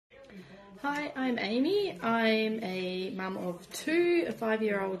Hi, I'm Amy. I'm a mum of two, a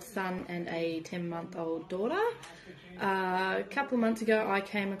 5-year-old son and a 10-month-old daughter. A couple of months ago I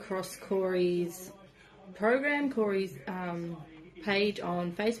came across Corey's Corey's page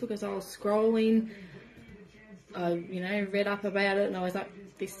on Facebook as I was scrolling. I read up about it and I was like,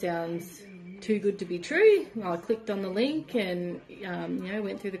 this sounds too good to be true. I clicked on the link and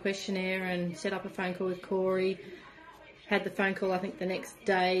went through the questionnaire and set up a phone call with Corey. Had the phone call, I think, the next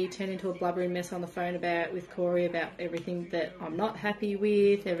day, turned into a blubbering mess on the phone with Corey about everything that I'm not happy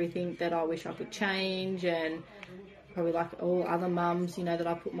with, everything that I wish I could change, and probably like all other mums, that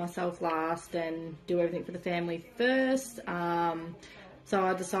I put myself last and do everything for the family first. So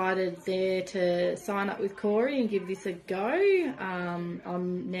I decided there to sign up with Corey and give this a go.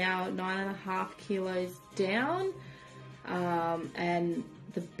 I'm now 9.5 kilos down, and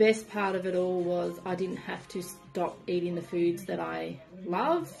the best part of it all was I didn't have to stop eating the foods that I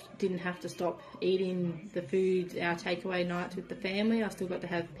love, didn't have to stop eating the foods, our takeaway nights with the family. I still got to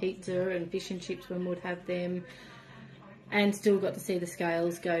have pizza and fish and chips when we'd have them, and still got to see the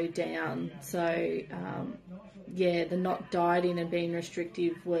scales go down. So the not dieting and being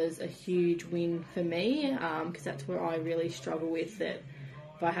restrictive was a huge win for me, because that's where I really struggle with that.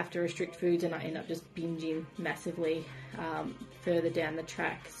 If I have to restrict foods and I end up just binging massively further down the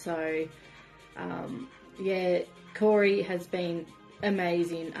track. So Corey has been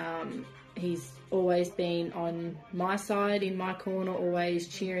amazing. He's always been on my side, in my corner, always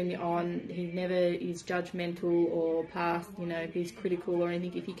cheering me on. He never is judgmental or he's critical or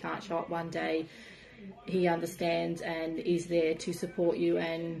anything. If you can't show up one day, he understands and is there to support you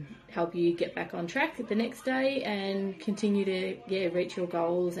and help you get back on track the next day and continue to reach your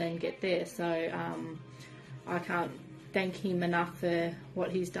goals and get there. So I can't thank him enough for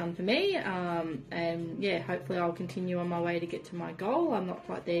what he's done for me, and hopefully I'll continue on my way to get to my goal. I'm not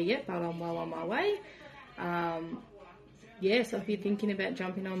quite there yet, but I'm well on my way. So if you're thinking about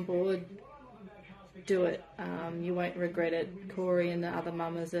jumping on board, do it. You won't regret it. Corey and the other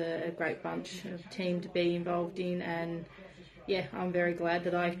mamas are a great bunch of team to be involved in, and I'm very glad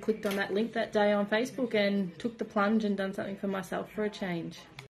that I clicked on that link that day on Facebook and took the plunge and done something for myself for a change.